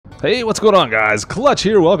Hey, what's going on, guys? Klutch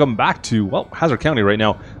here. Welcome back to, well, Hazzard County right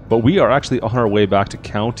now. But we are actually on our way back to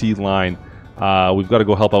County Line. We've got to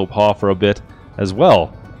go help out Pa for a bit as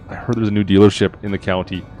well. I heard there's a new dealership in the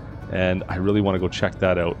county, and I really want to go check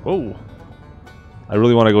that out. Oh, I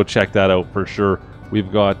really want to go check that out for sure.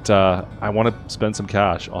 We've got, I want to spend some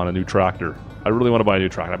cash on a new tractor. I really want to buy a new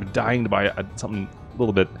tractor. I've been dying to buy something a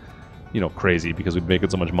little bit, you know, crazy because we've been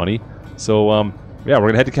making so much money. So, yeah, we're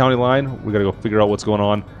going to head to County Line. We got to go figure out what's going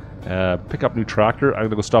on. Pick up new tractor. I'm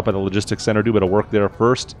going to go stop at the logistics center, do a bit of work there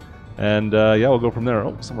first. And, yeah, we'll go from there.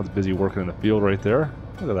 Oh, someone's busy working in the field right there.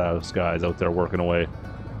 Look at those guys out there working away.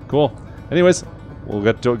 Cool. Anyways, we'll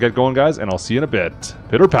get going, guys, and I'll see you in a bit.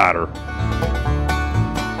 Pitter patter.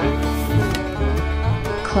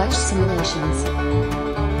 Klutch Simulations.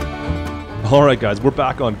 Alright, guys, we're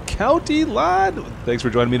back on County Line. Thanks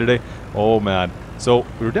for joining me today. Oh, man. So,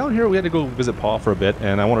 we were down here. We had to go visit Pa for a bit,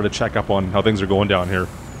 and I wanted to check up on how things are going down here.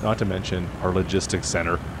 Not to mention our logistics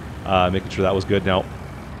center. Making sure that was good. Now,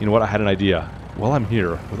 you know what? I had an idea. While I'm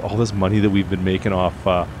here, with all this money that we've been making off,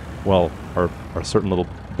 well, our certain little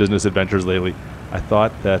business adventures lately, I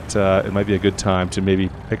thought that it might be a good time to maybe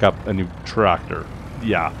pick up a new tractor.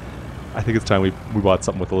 Yeah. I think it's time we bought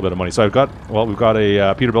something with a little bit of money. So I've got, well, we've got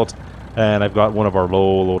a Peterbilt, and I've got one of our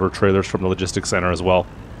low loader trailers from the logistics center as well.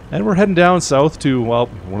 And we're heading down south to, well,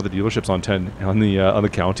 one of the dealerships on the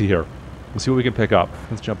county here. We'll see what we can pick up.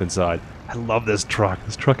 Let's jump inside. I love this truck.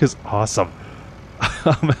 This truck is awesome.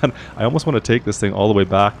 Oh, man, I almost want to take this thing all the way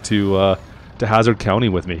back to Hazzard County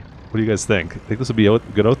with me. What do you guys think? Think this would be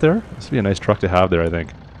good out there? This would be a nice truck to have there, I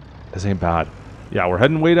think. This ain't bad. Yeah, we're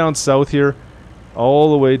heading way down south here.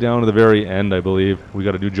 All the way down to the very end, I believe. We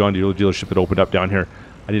got a new John Deere dealership that opened up down here.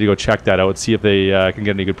 I need to go check that out, see if they can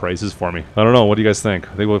get any good prices for me. I don't know. What do you guys think?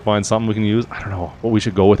 I think we'll find something we can use. I don't know what we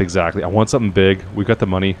should go with exactly. I want something big. We've got the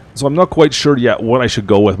money. So I'm not quite sure yet what I should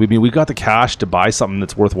go with. I mean, we got the cash to buy something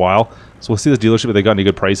that's worthwhile. So we'll see this dealership if they got any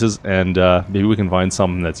good prices, and maybe we can find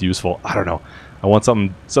something that's useful. I don't know. I want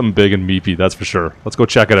something big and meaty, that's for sure. Let's go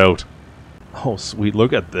check it out. Oh, sweet.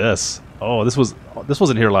 Look at this. Oh, this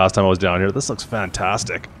wasn't here last time I was down here. This looks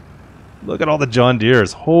fantastic. Look at all the John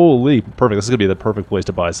Deeres. Holy, perfect. This is gonna be the perfect place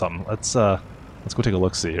to buy something. Let's go take a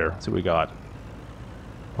look-see here. See what we got.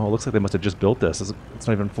 Oh, it looks like they must have just built this. It's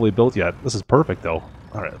not even fully built yet. This is perfect though.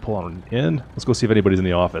 All right, pull on in. Let's go see if anybody's in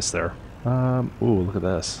the office there. Ooh, look at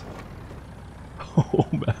this. Oh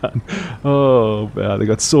man. Oh man, they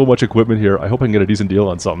got so much equipment here. I hope I can get a decent deal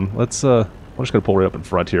on something. I'm just gonna pull right up in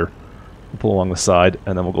front here. We'll pull along the side,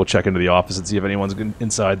 and then we'll go check into the office and see if anyone's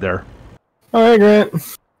inside there. All right,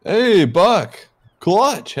 Grant. Hey, Buck.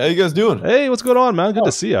 Klutch. How you guys doing? Hey, what's going on, man? Good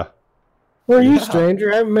to see you. Where are you,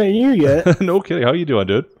 stranger? I haven't met you yet. No kidding. How you doing,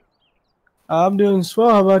 dude? I'm doing swell.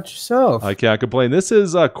 How about yourself? I can't complain. This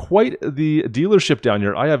is quite the dealership down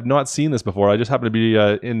here. I have not seen this before. I just happened to be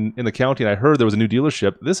in the county, and I heard there was a new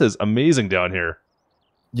dealership. This is amazing down here.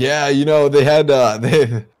 Yeah, you know, they had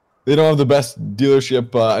they don't have the best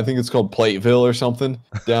dealership. I think it's called Plateville or something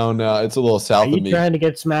down. It's a little south of me. Are you trying to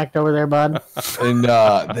get smacked over there, bud? And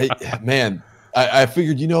man, I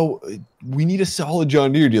figured, you know, we need a solid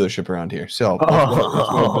John Deere dealership around here. So that's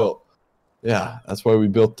what we built. Yeah, that's why we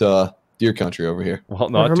built Deer Country over here. Well,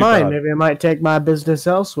 not Never too mind. bad. Maybe I might take my business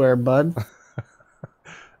elsewhere, bud.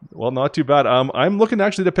 Well, not too bad. I'm looking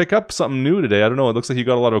actually to pick up something new today. I don't know. It looks like you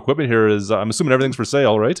got a lot of equipment here. I'm assuming everything's for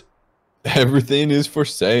sale, right? Everything is for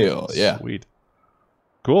sale. Yeah. Sweet.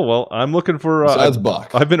 Cool. Well, I'm looking for. Besides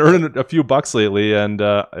Buck. I've been earning a few bucks lately, and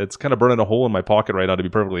it's kind of burning a hole in my pocket right now, to be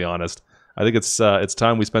perfectly honest. I think it's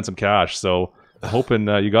time we spent some cash. So, I'm hoping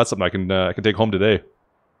you got something I can take home today.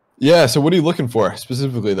 Yeah. So, what are you looking for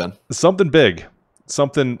specifically then? Something big,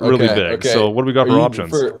 something really big. Okay. So, what do we got for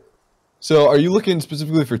options? So, are you looking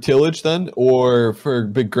specifically for tillage then, or for a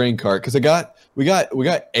big grain cart? Because we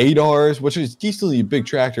got 8Rs, which is decently a big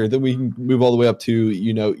tractor. Then we can move all the way up to,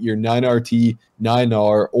 you know, your 9RT,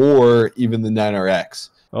 9R, or even the 9RX.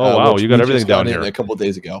 Oh wow, you got everything down here. A couple of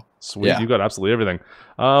days ago. Sweet, yeah. You got absolutely everything.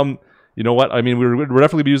 You know what? I mean, we're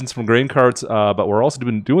definitely be using some grain carts, but we're also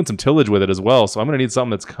doing some tillage with it as well. So I'm going to need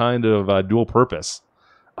something that's kind of dual purpose.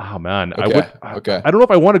 Oh man, okay. I don't know if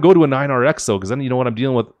I want to go to a 9RX though, because then you know what, I'm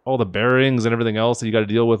dealing with all the bearings and everything else that you got to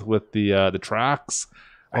deal with the tracks.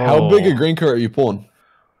 How big a grain cart are you pulling?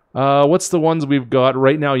 What's the ones we've got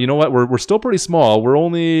right now? You know what? We're still pretty small. We're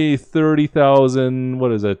only 30,000.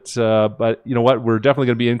 What is it? But you know what? We're definitely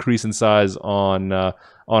going to be increasing size on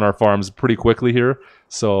our farms pretty quickly here.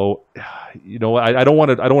 So, you know, I don't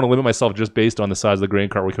want to limit myself just based on the size of the grain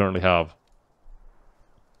cart we currently have.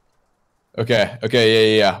 Okay.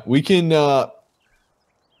 Yeah. We can.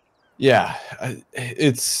 Yeah,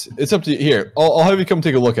 it's up to you. Here, I'll have you come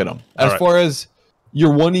take a look at them. As far as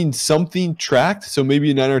you're wanting something tracked, so maybe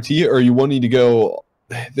a 9RT, or you wanting to go,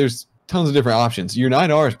 there's tons of different options. Your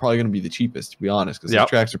 9R is probably going to be the cheapest, to be honest, because the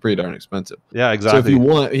tracks are pretty darn expensive. Yeah, exactly. So if you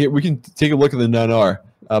want, here we can take a look at the 9R.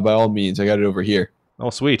 By all means, I got it over here. Oh,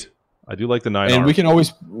 sweet. I do like the 9R. And we can always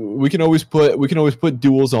put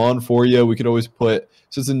duals on for you. We could always put,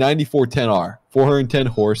 so it's a 9410R, 410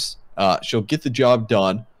 horse. She'll get the job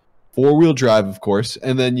done. 4-wheel drive, of course.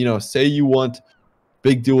 And then, you know, say you want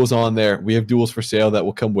big duals on there. We have duals for sale that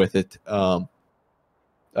will come with it. But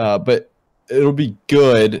it'll be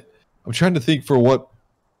good. I'm trying to think for what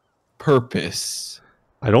purpose.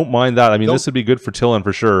 I don't mind that. I mean, this would be good for tilling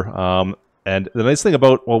for sure. And the nice thing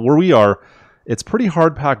about, well, where we are, it's pretty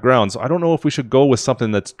hard packed ground. So I don't know if we should go with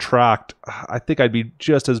something that's tracked. I think I'd be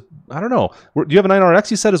just as, I don't know. Do you have a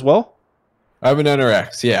 9RX you said as well? I have a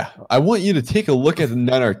 9RX, yeah. I want you to take a look at the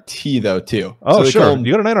 9RT, though, too. Oh, so sure.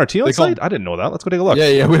 You got a 9RT on site? I didn't know that. Let's go take a look.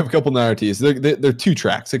 Yeah, we have a couple 9RTs. They're 2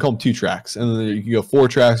 tracks. They call them 2 tracks. And then you can go 4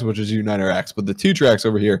 tracks, which is your 9RX. But the 2 tracks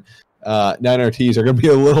over here, 9RTs, are going to be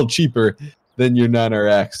a little cheaper than your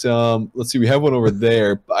 9RX. Let's see. We have one over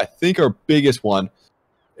there. I think our biggest one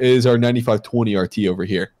is our 9520 RT over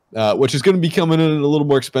here, which is going to be coming in a little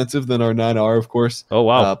more expensive than our 9R, of course. Oh,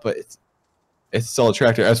 wow. But it's a solid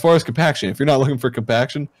tractor. As far as compaction, if you're not looking for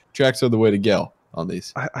compaction, tracks are the way to go on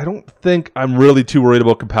these. I don't think I'm really too worried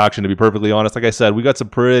about compaction, to be perfectly honest. Like I said, we got some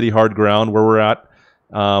pretty hard ground where we're at.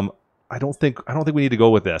 I don't think we need to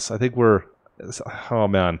go with this. I think we're, oh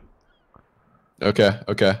man. Okay.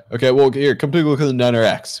 Well, here, come take a look at the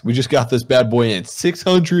 9RX. We just got this bad boy in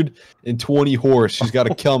 620 horse. She's got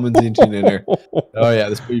a Kelman's engine in her. Oh yeah,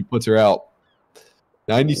 this baby puts her out.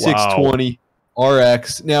 9620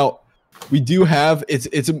 RX. Now, we do have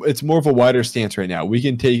it's more of a wider stance right now. We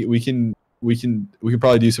can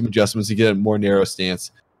probably do some adjustments to get a more narrow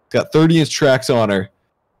stance. It's got 30-inch tracks on her,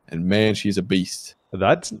 and man, she's a beast.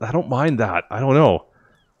 I don't mind that. I don't know.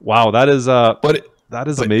 Wow, that is that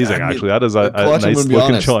is amazing. I mean, actually, that is a nice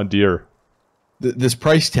looking John Deere. This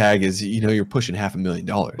price tag is, you know, you're pushing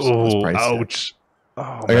 $500,000. Oh, ouch! Oh,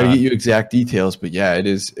 I gotta get you exact details, but yeah, it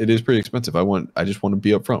is pretty expensive. I just want to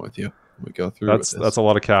be upfront with you. We go through. That's a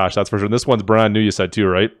lot of cash. That's for sure. And this one's brand new. You said too,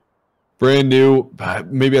 right? Brand new.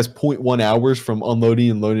 Maybe has 0.1 hours from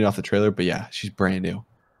unloading and loading off the trailer. But yeah, she's brand new.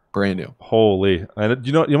 Brand new. Holy! And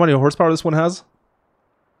you know how many horsepower this one has?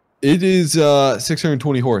 It is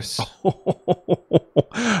 620 horse.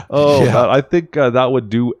 Oh, yeah. I think that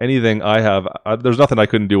would do anything I have. There's nothing I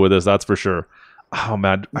couldn't do with this. That's for sure. Oh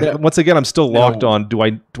man! Once again, I'm still locked on. Do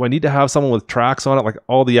I need to have someone with tracks on it, like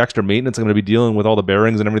all the extra maintenance I'm going to be dealing with, all the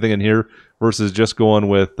bearings and everything in here, versus just going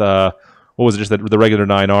with what was it? Just the regular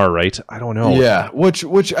 9R, right? I don't know. Yeah, which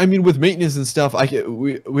I mean, with maintenance and stuff,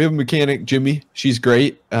 we have a mechanic, Jimmy. She's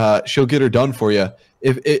great. She'll get her done for you.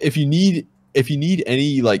 If you need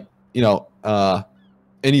any, like, you know,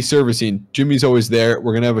 any servicing, Jimmy's always there.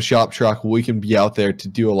 We're gonna have a shop truck. We can be out there to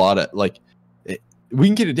do a lot of, like, we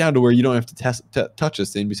can get it down to where you don't have to touch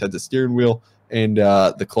this thing besides the steering wheel and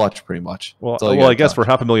the clutch, pretty much. Well, I guess for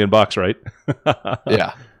 $500,000, right?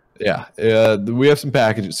 Yeah. We have some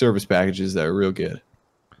service packages that are real good.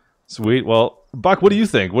 Sweet. Well, Buck, what do you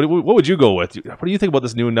think? What would you go with? What do you think about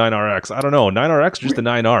this new 9RX? I don't know. 9RX or just the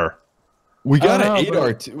 9R? We got an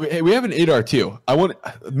 8R. We have an 8R too. I want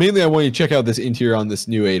you to check out this interior on this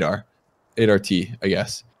new 8RT, I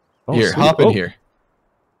guess. Oh, here, sweet. Hop in here.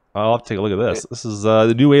 I'll have to take a look at this. This is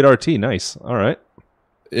the new 8RT. Nice. All right.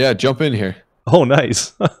 Yeah, jump in here. Oh,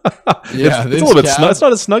 nice. Yeah, it's a little bit snug. It's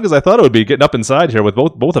not as snug as I thought it would be getting up inside here with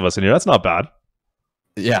both of us in here. That's not bad.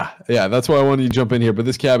 Yeah. That's why I wanted you to jump in here. But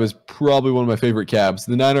this cab is probably one of my favorite cabs.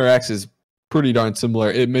 The 9RX is pretty darn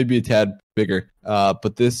similar. It may be a tad bigger,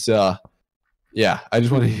 but this, yeah, I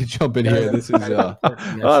just wanted you to jump in here. This is, oh,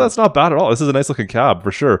 that's not bad at all. This is a nice looking cab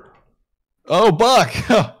for sure. Oh, Buck!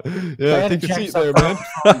 Yeah, take a seat there,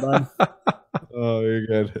 man. Oh, you're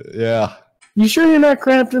good. Yeah. You sure you're not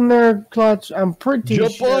cramped in there, Klutch? I'm pretty sure.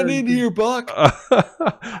 Jump on in here, Buck.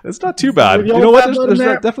 It's not too bad. You know what? There's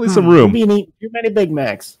definitely some room. Too many Big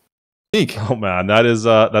Macs. Oh man, that is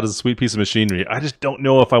a sweet piece of machinery. I just don't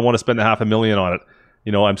know if I want to spend $500,000 on it.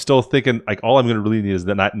 You know, I'm still thinking like all I'm going to really need is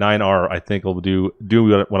the 9R. I think will do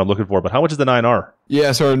what I'm looking for. But how much is the 9R?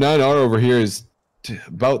 Yeah, so our 9R over here is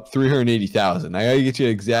about $380,000. I gotta get you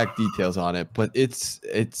exact details on it, but it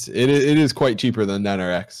is quite cheaper than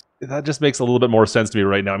 9RX. That just makes a little bit more sense to me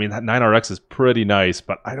right now. I mean, that 9RX is pretty nice,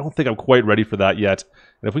 but I don't think I'm quite ready for that yet.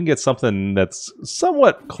 And if we can get something that's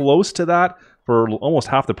somewhat close to that for almost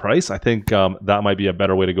half the price, I think that might be a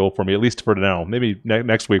better way to go for me, at least for now. Maybe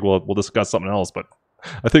next week we'll discuss something else, but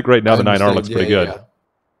I think right now I the 9R understand. looks pretty Yeah, good. yeah.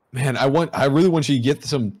 Man, I really want you to get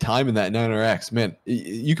some time in that 9RX. Man,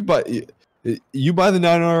 you could buy you buy the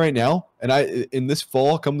 9R right now, and in this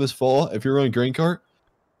fall, this fall, if you're running grain cart,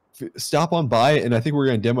 stop on by it, and I think we're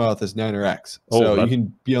going to demo out this 9RX. So you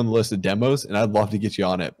can be on the list of demos, and I'd love to get you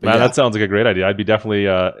on it. But man, yeah. that sounds like a great idea. I'd be definitely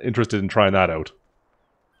interested in trying that out.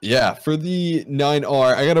 Yeah, for the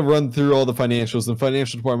 9R, I got to run through all the financials. The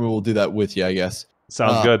financial department will do that with you, I guess.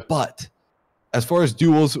 Sounds good. But as far as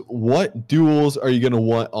duels, what duels are you going to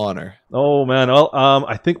want honor? Oh man, well,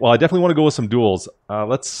 I definitely want to go with some duels.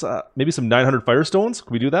 Let's maybe some 900 Firestones.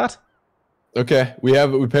 Can we do that? Okay, we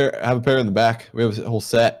have a pair in the back. We have a whole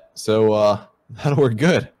set, so that'll work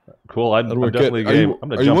good. Cool. I'm That'll work definitely good.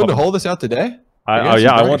 game. Are you willing to haul this out today?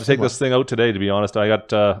 I want to take this thing out today. To be honest, I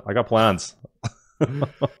got plans.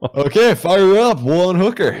 Okay, fire up. We'll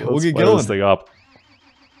unhook her. We'll get fire going. this thing up.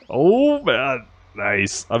 Oh man,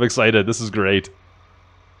 nice. I'm excited. This is great.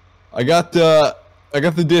 I got the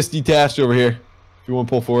disc detached over here. If you want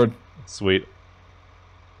to pull forward. Sweet.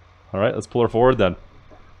 All right, let's pull her forward then.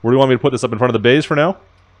 Where do you want me to put this, up in front of the bays for now?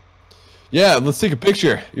 Yeah, let's take a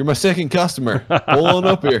picture. You're my second customer. Pull on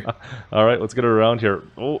up here. All right, let's get her around here.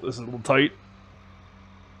 Oh, this is a little tight.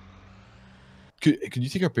 Could you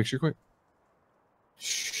take our picture quick?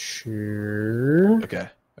 Sure. Okay.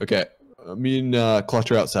 Me and Klutch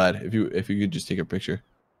are outside. If you could just take a picture.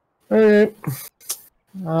 All right.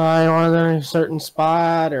 I want it in a certain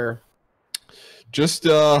spot, or just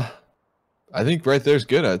I think right there's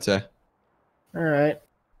good. I'd say. all right.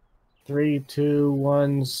 3, 2,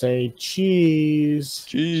 1. Say cheese.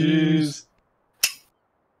 Cheese.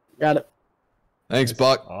 Got it. Thanks,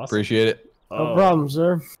 Buck. Awesome. Appreciate it. No problem,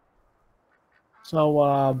 sir.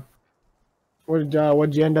 So, what'd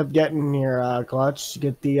you end up getting here, Klutch? You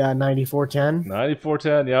get the 9410?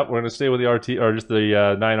 9410. Yep, we're gonna stay with the RT or just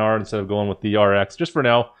the 9R instead of going with the RX. Just for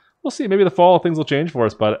now. We'll see. Maybe the fall things will change for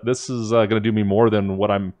us, but this is gonna do me more than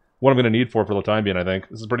what I'm gonna need for the time being. I think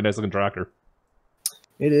this is a pretty nice looking tractor.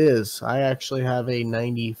 It is. I actually have a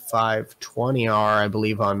 9520R, I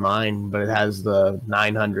believe, on mine, but it has the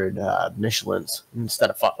 900 Michelins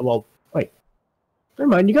instead of... Well, wait. Never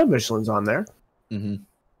mind, you got Michelins on there. Mm-hmm.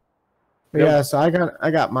 Yep. Yeah, so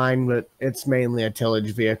I got mine, but it's mainly a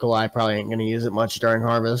tillage vehicle. I probably ain't going to use it much during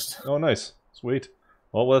harvest. Oh, nice. Sweet.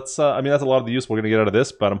 Well, let's... I mean, that's a lot of the use we're going to get out of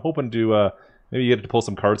this, but I'm hoping to maybe get to pull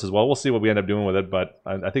some carts as well. We'll see what we end up doing with it, but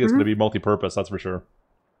I think it's going to be multi-purpose, that's for sure.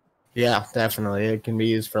 Yeah, definitely. It can be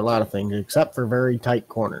used for a lot of things, except for very tight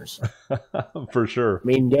corners. For sure. I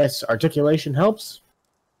mean, yes, articulation helps.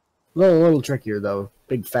 A little trickier, though.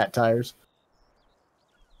 Big fat tires.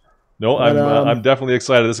 No, but, I'm definitely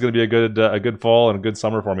excited. This is going to be a good fall and a good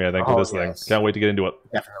summer for me, I think, with this thing. Can't wait to get into it.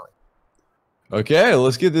 Definitely. Okay,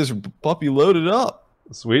 let's get this puppy loaded up.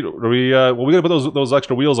 Sweet. Are we got to put those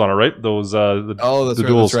extra wheels on it, right? Those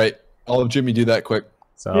That's right. I'll have Jimmy do that quick.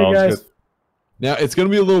 Sounds good. Now, it's going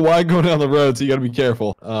to be a little wide going down the road, so you got to be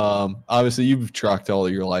careful. Obviously, you've trucked all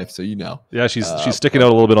of your life, so you know. Yeah, she's sticking out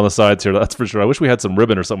a little bit on the sides here, that's for sure. I wish we had some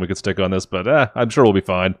ribbon or something we could stick on this, but I'm sure we'll be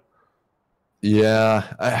fine.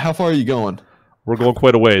 Yeah. How far are you going? We're going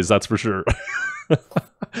quite a ways, that's for sure. We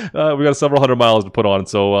got several hundred miles to put on,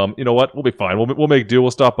 so you know what? We'll be fine. We'll make do. We'll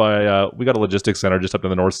stop by. We got a logistics center just up to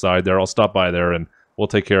the north side there. I'll stop by there, and we'll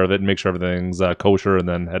take care of it and make sure everything's kosher, and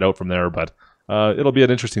then head out from there, but... it'll be an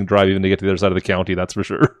interesting drive even to get to the other side of the county, that's for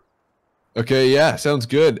sure. Okay, yeah, sounds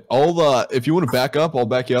good. If you want to back up, I'll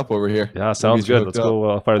back you up over here. Yeah, sounds good. Let's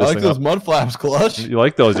go fire this thing up. I like those mud flaps, Klutch. You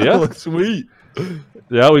like those, yeah? Look sweet.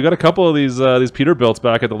 Yeah, we got a couple of these Peterbilts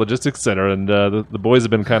back at the logistics center, and the boys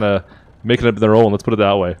have been kind of making it their own, let's put it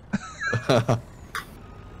that way.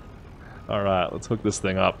 All right, let's hook this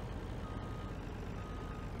thing up.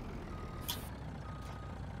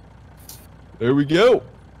 There we go.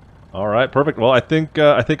 All right, perfect. Well, I think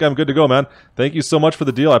I'm good to go, man. Thank you so much for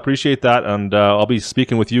the deal. I appreciate that, and I'll be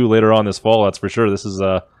speaking with you later on this fall. That's for sure. This is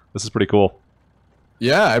pretty cool.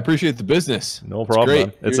 Yeah, I appreciate the business. No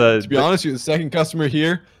problem. It's great. To be honest, you're the second customer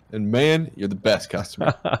here, and man, you're the best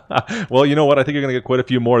customer. Well, you know what? I think you're gonna get quite a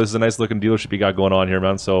few more. This is a nice looking dealership you got going on here,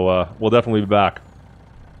 man. So we'll definitely be back.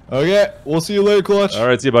 Okay, we'll see you later, Klutch. All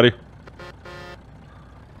right, see you, buddy.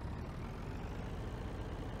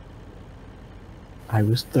 I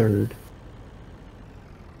was third.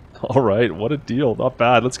 All right, what a deal. Not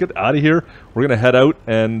bad. Let's get out of here. We're going to head out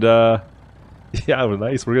and, yeah,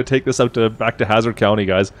 nice. We're going to take this out back to Hazzard County,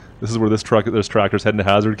 guys. This is where this tractor's heading to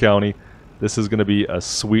Hazzard County. This is going to be a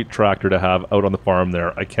sweet tractor to have out on the farm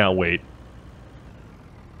there. I can't wait.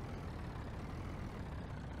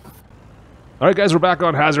 All right, guys, we're back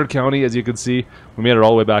on Hazzard County. As you can see, we made it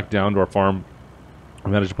all the way back down to our farm. I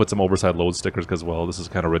managed to put some oversized load stickers because, well, this is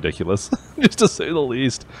kind of ridiculous, just to say the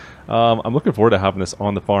least. I'm looking forward to having this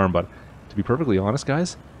on the farm, but to be perfectly honest,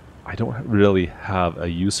 guys, I don't really have a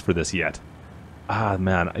use for this yet. Ah,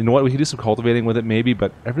 man, you know what? We can do some cultivating with it maybe,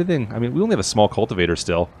 but everything, I mean, we only have a small cultivator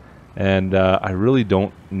still, and I really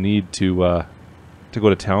don't need to go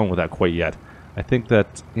to town with that quite yet. I think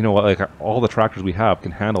that, you know, like all the tractors we have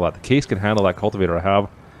can handle that. The case can handle that cultivator I have.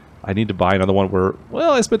 I need to buy another one where,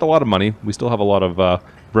 well, I spent a lot of money. We still have a lot of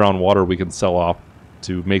brown water we can sell off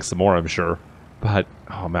to make some more, I'm sure. But,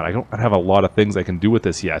 oh man, I don't have a lot of things I can do with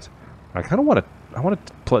this yet. I kind of want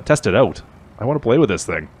to test it out. I want to play with this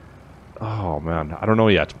thing. Oh man, I don't know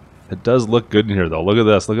yet. It does look good in here though. Look at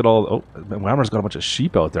this. Look at all. Oh, Whammer's got a bunch of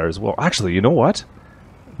sheep out there as well. Actually, you know what?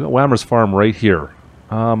 We got Whammer's farm right here.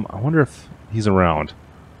 I wonder if he's around.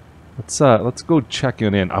 Let's go check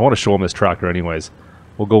in. I want to show him this tractor anyways.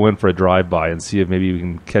 We'll go in for a drive-by and see if maybe we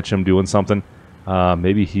can catch him doing something.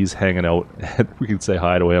 Maybe he's hanging out and we can say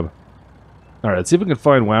hi to him. Alright, let's see if we can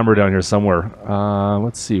find Whammer down here somewhere.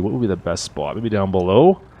 Let's see, what would be the best spot? Maybe down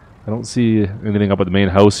below? I don't see anything up at the main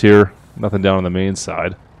house here. Nothing down on the main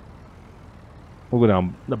side. We'll go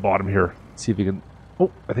down the bottom here. See if he can...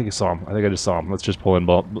 Oh, I think I saw him. I think I just saw him. Let's just pull in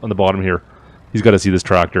on the bottom here. He's got to see this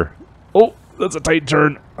tractor. Oh, that's a tight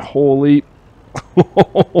turn. Holy...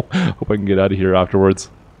 Hope I can get out of here afterwards.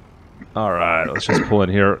 Alright, let's just pull in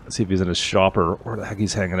here. See if he's in his shop or where the heck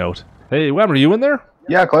he's hanging out. Hey, Whammer, are you in there?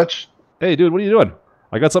 Yeah, Klutch. Hey, dude, what are you doing?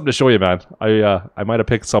 I got something to show you, man. I might have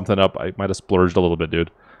picked something up. I might have splurged a little bit,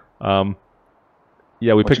 dude.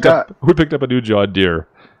 Yeah, we picked up a new John Deere.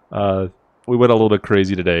 We went a little bit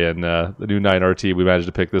crazy today, and the new 9RT, we managed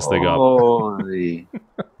to pick this thing up. Holy,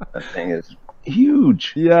 that thing is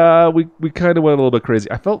huge. Yeah, we kind of went a little bit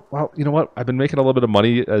crazy. I felt, well, you know what? I've been making a little bit of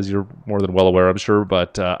money, as you're more than well aware, I'm sure,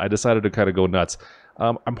 but I decided to kind of go nuts.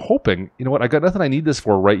 I'm hoping, you know what? I got nothing I need this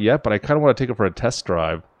for right yet, but I kind of want to take it for a test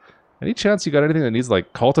drive. Any chance you got anything that needs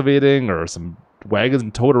like cultivating or some wagons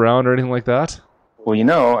and towed around or anything like that? Well, you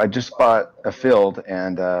know, I just bought a field,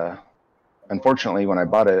 and unfortunately, when I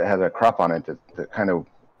bought it, it had a crop on it that kind of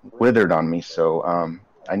withered on me. So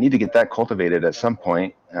I need to get that cultivated at some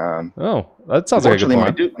point. Oh, that sounds like a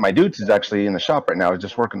good plan. My dudes is actually in the shop right now,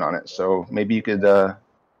 just working on it. So maybe you could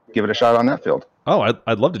give it a shot on that field. Oh,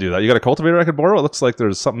 I'd love to do that. You got a cultivator I could borrow? It looks like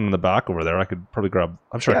there's something in the back over there. I could probably grab.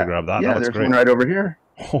 I'm sure I could grab that. Yeah, that there's great. one right over here.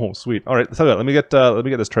 Oh, sweet. All right, so let me get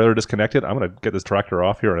this trailer disconnected. I'm gonna get this tractor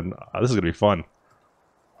off here, and this is gonna be fun.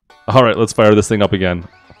 All right, let's fire this thing up again.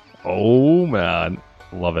 Oh man,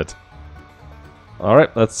 love it. All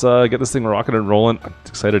right, let's get this thing rocking and rolling. I'm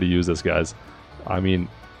excited to use this, guys. I mean,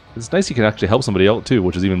 it's nice you can actually help somebody out too,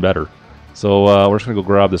 which is even better. So we're just gonna go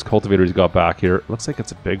grab this cultivator he's got back here. It looks like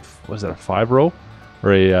it's a big, what is that, a 5-row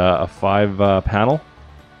or a 5 panel?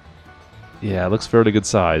 Yeah, it looks fairly good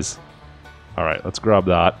size. All right, let's grab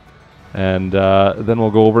that, and then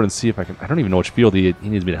we'll go over and see if I can. I don't even know which field he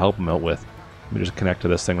needs me to help him out with. Let me just connect to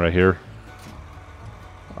this thing right here.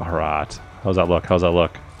 All right, how's that look? How's that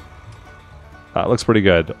look? That looks pretty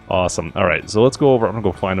good. Awesome. All right, so let's go over. I'm gonna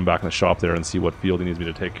go find him back in the shop there and see what field he needs me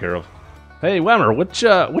to take care of. Hey, Whammer,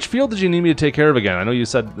 which field did you need me to take care of again? I know you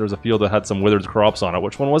said there was a field that had some withered crops on it.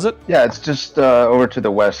 Which one was it? Yeah, it's just over to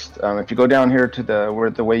the west. If you go down here to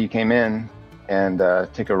the way you came in, and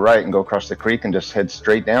take a right and go across the creek and just head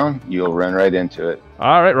straight down, you'll run right into it.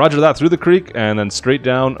 All right, roger that. Through the creek and then straight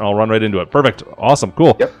down. I'll run right into it. Perfect. Awesome.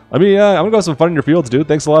 Cool. Yep. I mean, I'm gonna go have some fun in your fields, dude.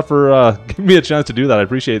 Thanks a lot for giving me a chance to do that. I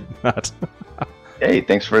appreciate that. Hey,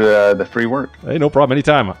 thanks for the free work. Hey, no problem.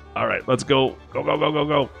 Anytime. All right, let's go. Go, go, go, go,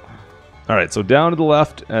 go. All right, so down to the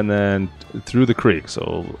left and then through the creek.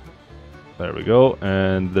 So there we go.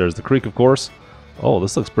 And there's the creek, of course. Oh,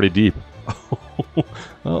 this looks pretty deep.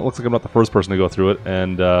 Well, it looks like I'm not the first person to go through it.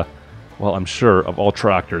 And, well, I'm sure of all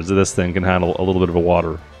tractors, this thing can handle a little bit of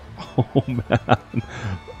water. Oh, man.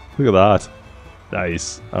 Look at that.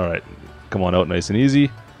 Nice. All right. Come on out nice and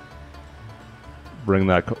easy. Bring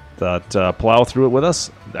that plow through it with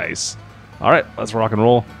us. Nice. All right, let's rock and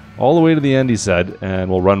roll. All the way to the end, he said, and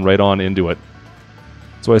we'll run right on into it.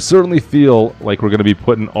 So I certainly feel like we're going to be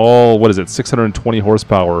putting all, 620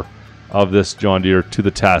 horsepower of this John Deere to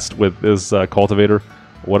the test with this cultivator.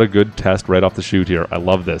 What a good test right off the chute here. I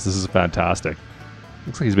love this. This is fantastic.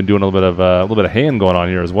 Looks like he's been doing a little bit of haying going on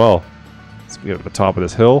here as well. Let's get at the top of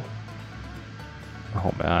this hill.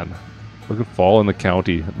 Oh man, look at fall in the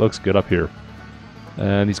county. It looks good up here.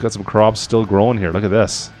 And he's got some crops still growing here. Look at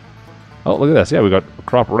this. Oh, look at this. Yeah, we got a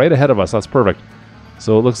crop right ahead of us. That's perfect.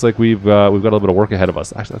 So it looks like we've got a little bit of work ahead of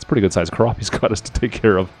us. Actually, that's a pretty good sized crop he's got us to take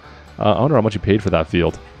care of. I wonder how much he paid for that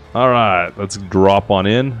field. All right, let's drop on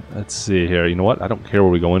in. Let's see here. You know what? I don't care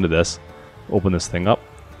where we go into this. open this thing up.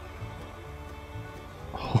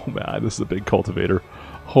 Oh man, this is a big cultivator.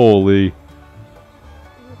 Holy.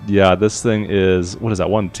 Yeah, this thing is, what is that?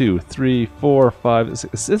 1, 2, 3, 4, 5,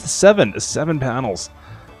 it's 7 panels.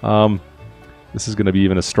 This is going to be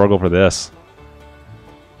even a struggle for this.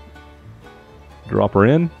 Drop her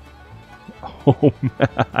in. Oh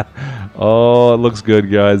man. Oh, it looks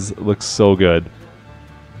good, guys. It looks so good.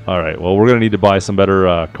 Alright, well, we're going to need to buy some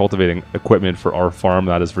better cultivating equipment for our farm,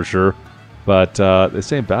 that is for sure. But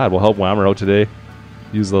this ain't bad. We'll help Whammer out today.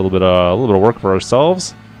 Use a little bit of work for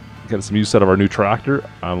ourselves. Get some use out of our new tractor.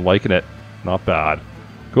 I'm liking it. Not bad.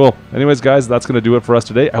 Cool. Anyways, guys, that's going to do it for us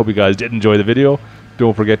today. I hope you guys did enjoy the video.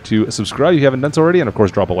 Don't forget to subscribe if you haven't done so already. And, of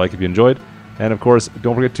course, drop a like if you enjoyed. And, of course,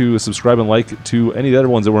 don't forget to subscribe and like to any of the other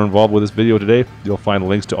ones that were involved with this video today. You'll find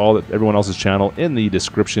links to everyone else's channel in the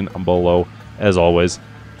description below, as always.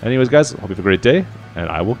 Anyways, guys, hope you have a great day. And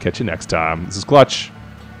I will catch you next time. This is Klutch.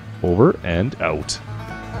 Over and out.